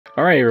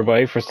Alright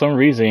everybody, for some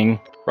reason,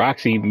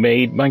 Roxy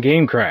made my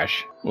game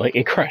crash. Like,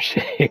 it crashed,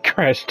 it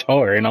crashed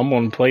hard, and I'm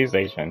on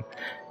PlayStation.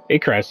 It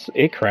crashed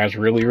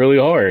really, really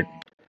hard.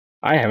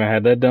 I haven't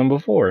had that done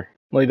before.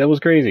 Like, that was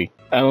crazy.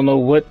 I don't know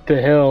what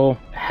the hell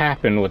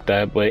happened with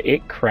that, but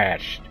it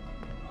crashed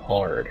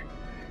hard.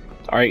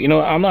 Alright, you know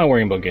what? I'm not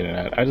worrying about getting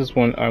that. I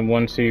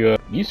want to,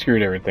 you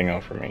screwed everything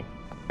up for me.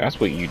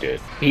 That's what you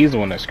did. He's the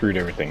one that screwed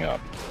everything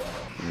up.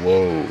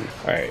 Whoa.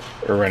 Alright,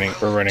 we're running. You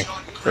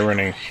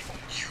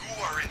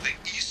are in the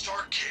East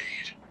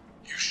Arcade.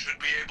 You should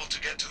be able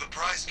to get to the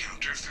prize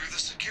counter through the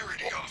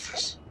security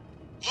office.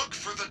 Look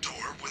for the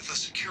door with the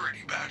security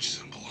badge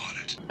symbol on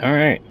it.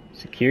 Alright,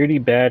 security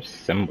badge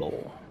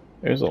symbol.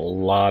 There's a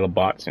lot of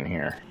bots in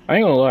here. I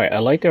ain't gonna lie, I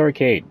like the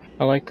arcade.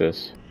 I like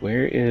this.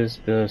 Where is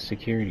the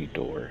security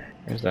door?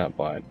 Where's that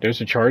bot?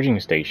 There's a charging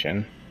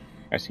station.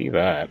 I see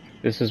that.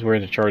 This is where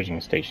the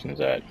charging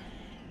station's at.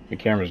 The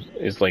camera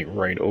is like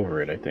right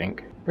over it, I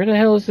think. Where the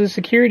hell is the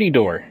security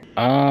door?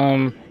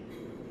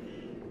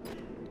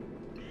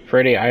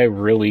 Freddy, I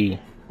really...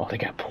 Oh, they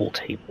got pool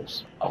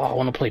tables. Oh, I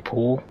want to play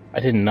pool. I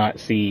did not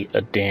see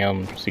a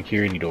damn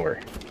security door.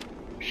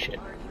 Shit.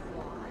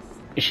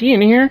 Is she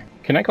in here?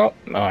 Can I call?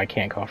 No, I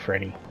can't call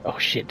Freddy. Oh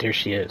shit, there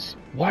she is.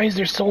 Why is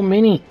there so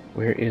many?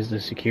 Where is the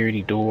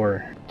security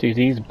door? Dude,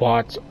 these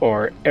bots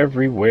are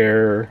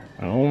everywhere.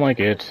 I don't like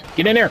it.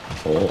 Get in there!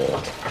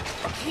 Oh.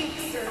 Keep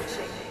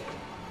searching.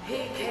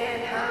 He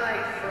can't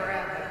hide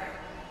forever.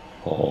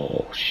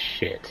 Oh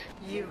shit.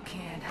 You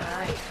can't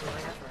hide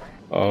forever.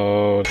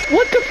 Oh,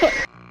 what the fuck?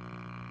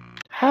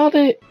 How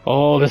did...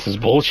 Oh, this is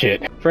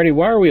bullshit. Freddy,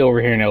 why are we over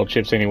here in L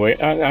Chips anyway?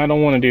 I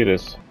don't want to do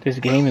this. This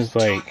game is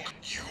like...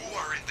 You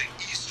are in the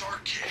East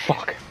Arcade.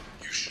 Fuck.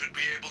 You should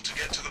be able to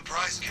get to the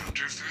prize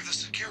counter through the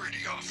security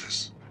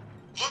office.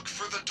 Look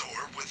for the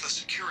door with the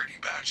security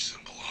badge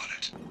symbol on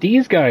it.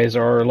 These guys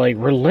are like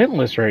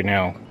relentless right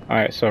now.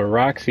 Alright, so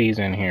Roxy's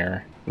in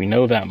here. We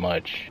know that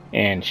much.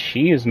 And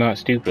she is not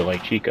stupid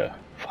like Chica.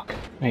 Fuck.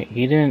 Wait,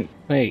 he didn't...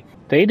 Wait,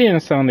 they didn't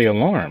sound the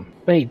alarm.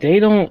 Wait, they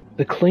don't...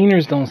 The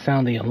cleaners don't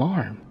sound the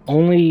alarm.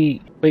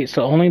 Only... Wait,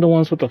 so only the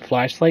ones with the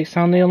flashlight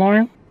sound the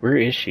alarm? Where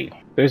is she?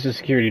 There's the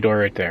security door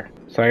right there.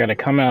 So I gotta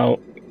come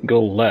out,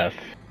 go left.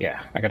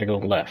 Yeah, I gotta go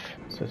left.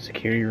 So the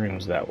security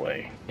room's that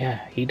way.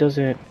 Yeah, he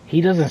doesn't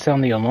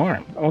sound the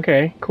alarm.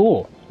 Okay,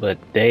 cool. But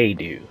they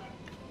do.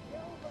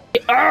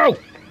 Oh!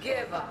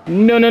 Give up.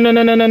 No. No.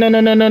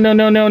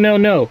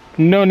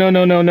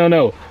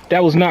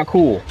 That was not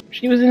cool.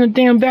 She was in the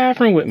damn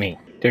bathroom with me.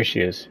 There she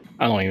is.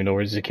 I don't even know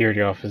where the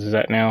security office is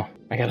at now.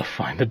 I gotta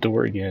find the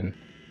door again.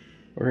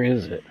 Where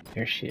is it?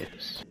 There she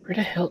is. Where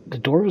the hell? The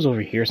door was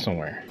over here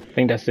somewhere. I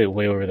think that's it,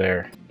 way over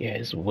there. Yeah,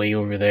 it's way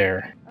over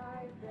there.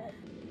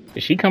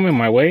 Is she coming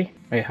my way?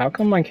 Wait, how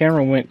come my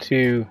camera went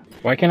to...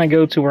 Why can't I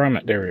go to where I'm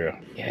at? There we go.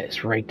 Yeah,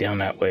 it's right down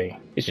that way.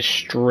 It's just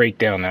straight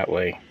down that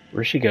way.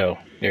 Where'd she go?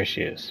 There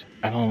she is.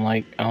 I don't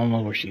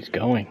know where she's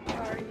going.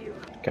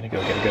 Gotta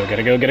go.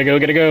 Gotta go!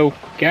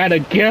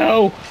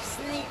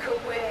 Sneak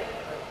away.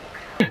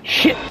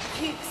 Shit!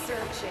 Keep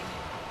searching.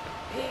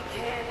 He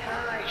can't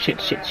hide.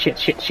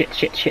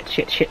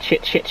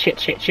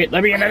 Shit.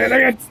 Let me in.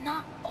 It's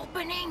not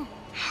opening.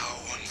 How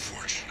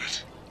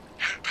unfortunate.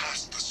 Head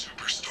past the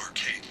Superstar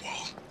Arcade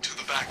wall to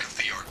the back of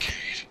the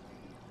arcade.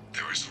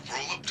 There is a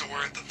roll-up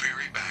door at the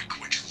very back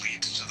which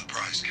leads to the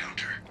prize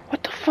counter.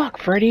 What the fuck,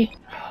 Freddy?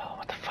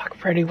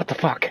 Freddy, what the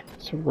fuck?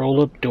 It's a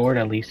roll-up door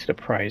that leads to the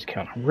prize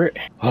counter.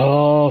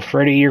 Oh,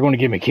 Freddy, you're going to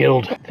get me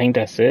killed. I think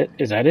that's it.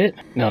 Is that it?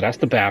 No, that's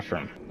the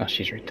bathroom. Oh,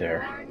 she's right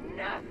there.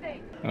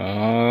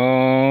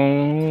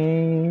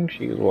 Oh,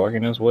 she's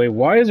walking this way.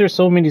 Why is there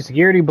so many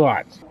security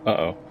bots?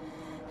 Uh-oh.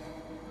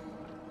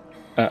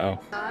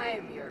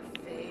 I'm your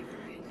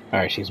favorite.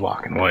 Alright, she's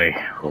walking away.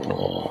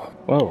 Oh.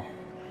 Whoa.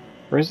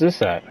 Where's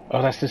this at?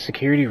 Oh, that's the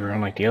security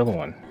room like the other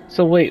one.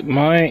 So wait,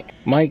 my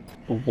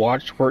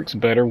watch works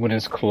better when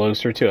it's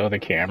closer to other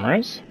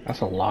cameras?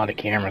 That's a lot of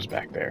cameras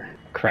back there.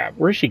 Crap,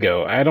 where'd she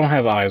go? I don't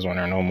have eyes on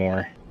her no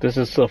more. This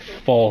is a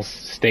false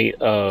state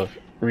of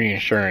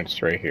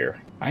reinsurance right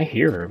here. I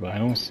hear her, but I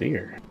don't see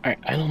her. I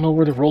don't know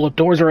where the roll-up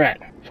doors are at.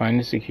 Find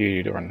the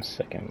security door in a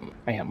second.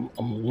 I'm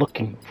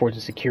looking for the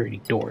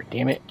security door,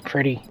 damn it.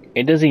 Freddy,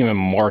 it doesn't even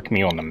mark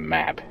me on the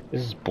map.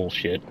 This is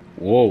bullshit.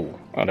 Whoa.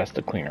 Oh, that's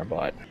the cleaner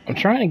bot. I'm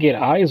trying to get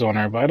eyes on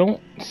her, but I don't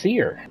see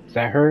her. Is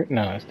that her?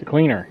 No, that's the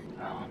cleaner.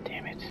 Oh,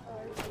 damn it.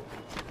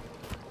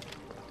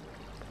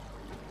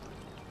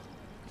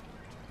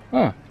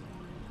 Huh.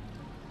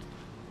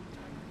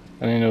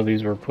 I didn't know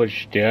these were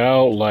pushed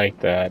out like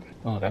that.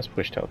 Oh, that's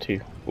pushed out too.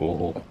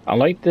 Whoa. I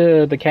like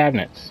the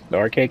cabinets. The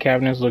arcade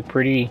cabinets look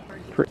pretty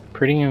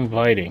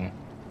inviting.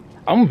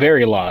 I'm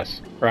very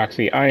lost,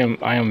 Roxy. I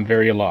am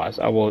very lost.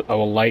 I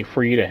will like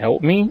for you to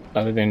help me,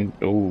 other than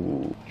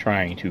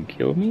trying to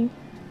kill me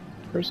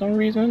for some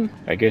reason.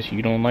 I guess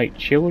you don't like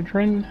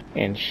children,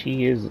 and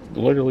she is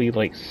literally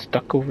like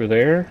stuck over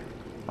there,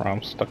 or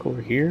I'm stuck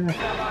over here.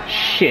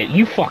 Shit,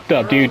 you fucked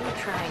up, dude.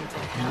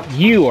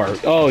 You are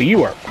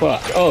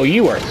fucked. Oh,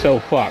 you are so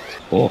fucked.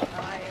 Oh.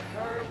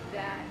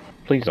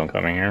 Please don't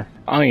come in here.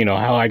 I don't even know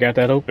how I got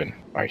that open.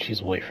 Alright,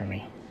 she's away from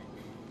me.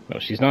 No,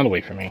 she's not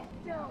away from me.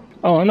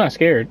 Oh, I'm not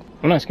scared.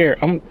 I'm not scared.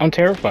 I'm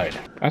terrified.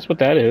 That's what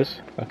that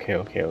is. Okay.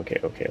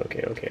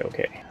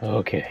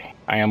 Okay.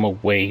 I am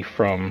away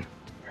from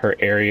her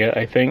area,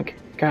 I think.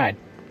 God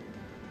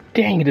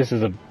dang, this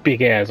is a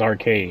big ass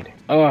arcade.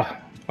 Ugh.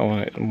 I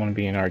want to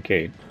be in an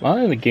arcade. A lot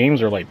of the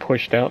games are like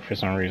pushed out for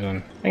some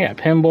reason. I got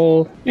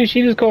pinball. Dude,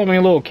 she just called me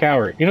a little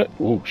coward. You know?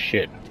 Oh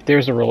shit.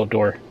 There's a roll-up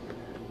door.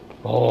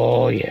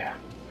 Oh yeah.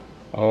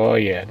 Oh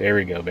yeah. There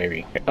we go,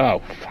 baby. Oh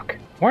fuck.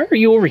 Why are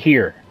you over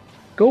here?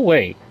 Go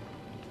away.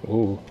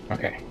 Ooh.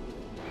 Okay.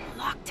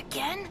 Locked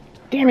again?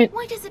 Damn it.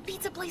 Why does a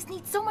pizza place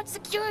need so much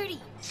security?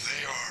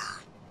 They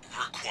are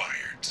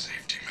required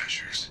safety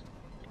measures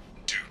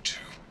due to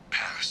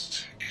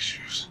past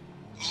issues.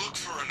 Look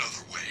for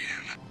another way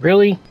in.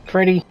 Really?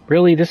 Freddy?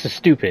 Really? This is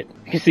stupid.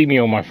 You can see me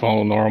on my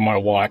phone or on my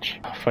watch.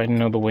 If I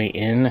know the way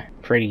in,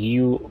 Freddy,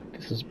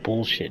 this is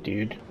bullshit,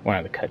 dude. Why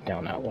not to cut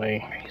down that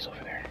way? He's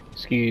over there.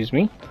 Excuse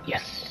me?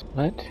 Yes.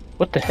 What?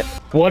 What the heck?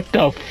 What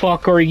the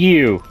fuck are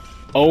you?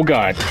 Oh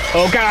god.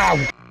 Oh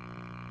god!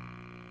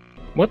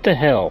 What the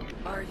hell?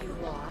 Are you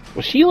lost?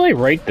 Was she like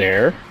right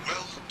there?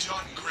 Well,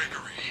 John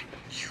Gregory,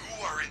 you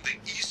are in the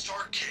East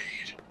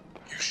Arcade.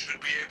 You should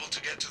be able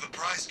to get to the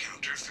prize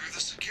counter through the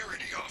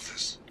security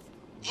office.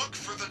 Look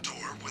for the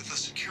door with the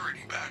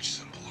security badge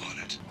symbol on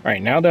it.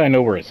 Alright, now that I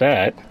know where it's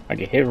at, I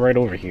can hit right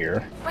over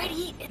here.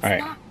 Freddy, it's Alright,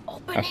 not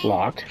opening. that's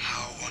locked.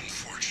 How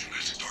unfortunate.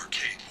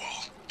 Arcade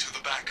wall to the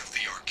back of the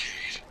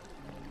arcade.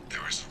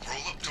 There is a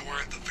roll-up door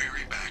at the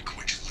very back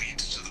which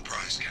leads to the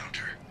prize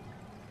counter.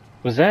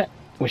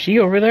 Was she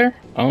over there?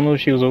 I don't know if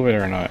she was over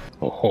there or not.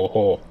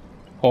 Oh,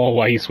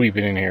 why are you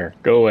sweeping in here?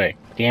 Go away.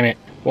 Damn it.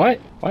 What?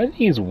 Why do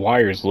these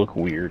wires look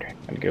weird?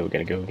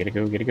 Gotta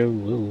go.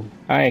 Ooh.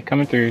 Hi,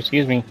 coming through.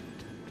 Excuse me.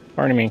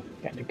 Pardon me.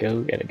 Gotta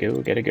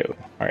go.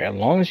 Alright, as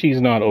long as she's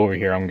not over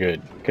here, I'm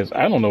good. Because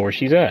I don't know where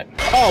she's at.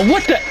 Oh,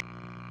 what the?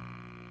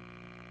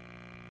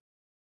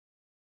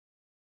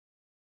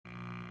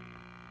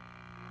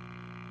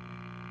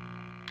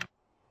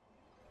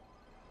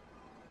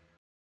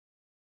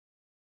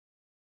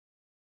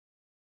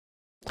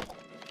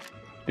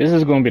 This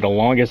is going to be the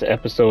longest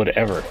episode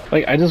ever.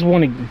 Like, I just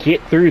want to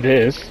get through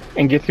this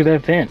and get through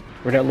that vent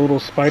where that little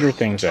spider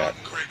thing's at.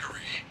 John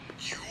Gregory,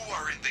 you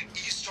are in the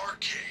East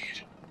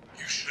Arcade.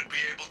 You should be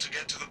able to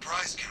get to the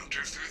prize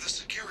counter through the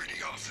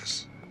security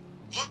office.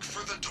 Look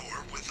for the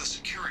door with the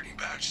security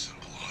badge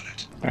symbol on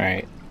it.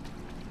 Alright.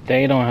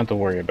 They don't have to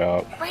worry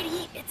about.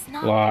 Freddy, it's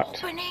not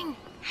Locked. opening.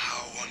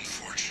 How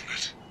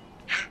unfortunate.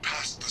 Head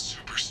past the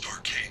Superstar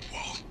Arcade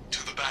wall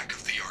to the back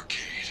of the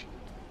arcade.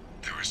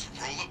 There is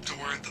a roll-up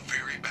door at the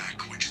very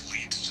back which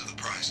leads to the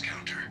prize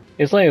counter.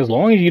 It's like, as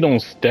long as you don't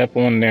step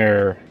on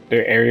their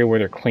area where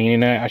they're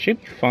cleaning at, I should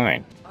be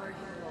fine.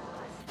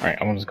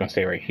 Alright, I'm just gonna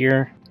stay right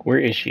here. Where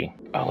is she?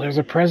 Oh, there's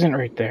a present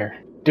right there.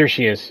 There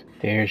she is.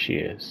 There she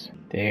is.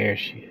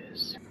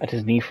 I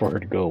just need for her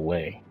to go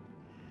away.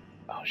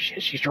 Oh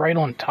shit, she's right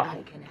on top.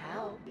 I can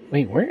help.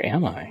 Wait, where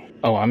am I?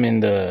 Oh, I'm in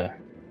the...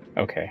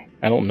 Okay,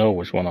 I don't know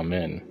which one I'm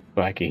in,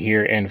 but I can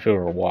hear and feel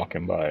her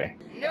walking by.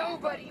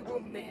 Nobody will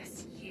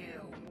miss you.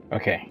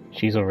 Okay,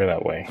 she's over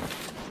that way.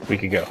 We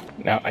could go.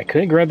 Now, I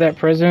could grab that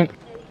present.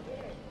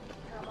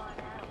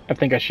 I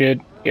think I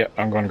should. Yeah,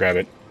 I'm going to grab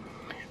it.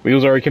 We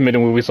was already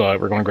committed when we saw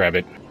it. We're going to grab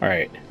it.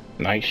 Alright,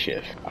 night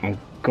shift. I'm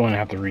going to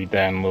have to read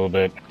that in a little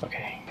bit.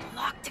 Okay,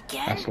 Locked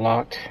again? that's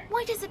locked.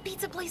 Why does a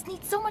pizza place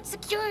need so much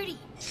security?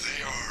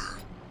 They are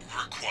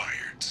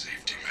required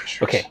safety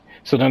measures. Okay,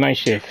 so the night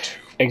shift.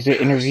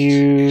 Exit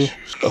interview.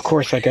 Of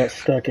course, I got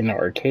stuck in the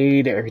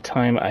arcade. Every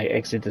time I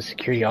exit the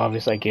security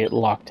office, I get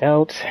locked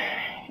out.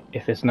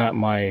 If it's not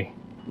my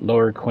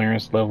lower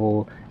clearance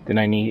level, then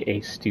I need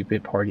a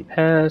stupid party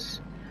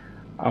pass.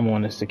 I'm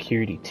on a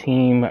security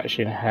team. I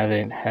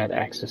haven't had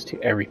access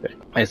to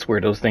everything. I swear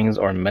those things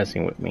are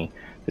messing with me.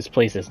 This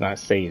place is not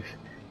safe.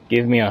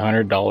 Give me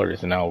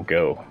 $100 and I'll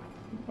go.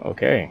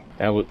 Okay,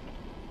 that was...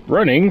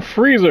 Running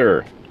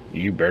freezer!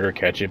 You better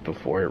catch it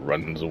before it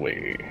runs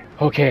away.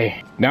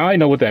 Okay, now I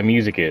know what that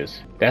music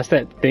is. That's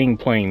that thing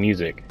playing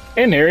music.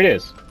 And there it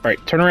is.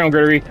 Alright, turn around,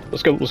 Gregory.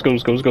 Let's go. Cut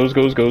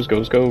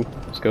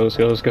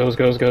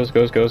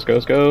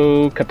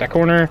that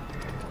corner.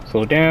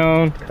 Slow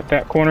down. Cut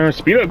that corner.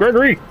 Speed up,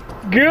 Gregory.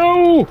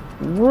 Go!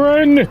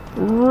 Run!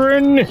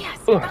 Yes.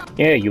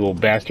 Yeah, you little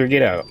bastard.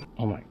 Get out.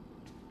 Oh my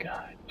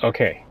god.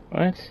 Okay.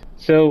 What?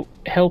 So,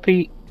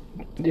 Helpy,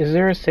 is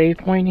there a save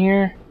point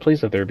here?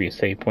 Please let there be a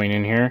save point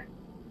in here.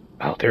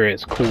 Oh, there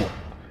is. Cool.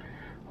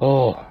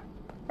 Oh.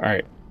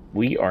 Alright.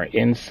 We are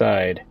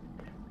inside.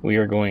 We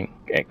are going...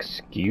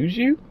 Excuse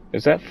you?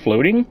 Is that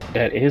floating?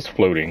 That is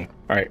floating.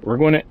 Alright, we're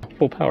going to...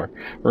 Full power.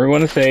 We're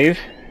going to save.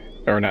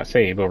 Or not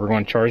save, but we're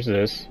going to charge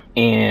this.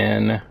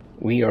 And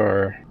we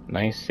are...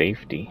 Nice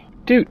safety.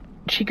 Dude,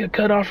 Chica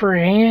cut off her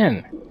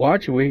hand.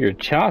 Watch where you're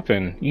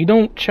chopping. You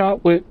don't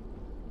chop with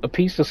a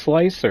piece of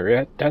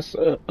slicer. That's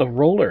a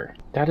roller.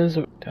 That is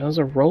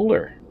a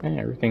roller. Man,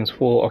 everything's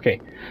full. Okay,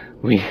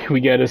 we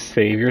gotta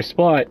save your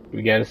spot.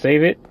 We gotta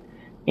save it.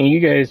 And you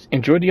guys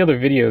enjoy the other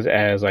videos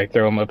as I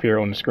throw them up here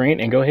on the screen.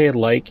 And go ahead,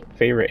 like,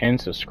 favorite,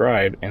 and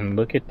subscribe. And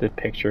look at the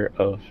picture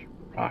of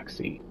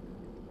Roxy.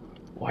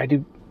 Why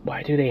do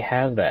they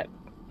have that?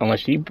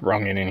 Unless she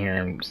brung it in here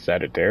and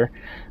set it there.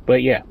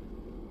 But yeah,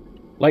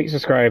 like,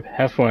 subscribe,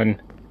 have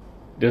fun.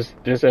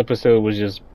 This episode was just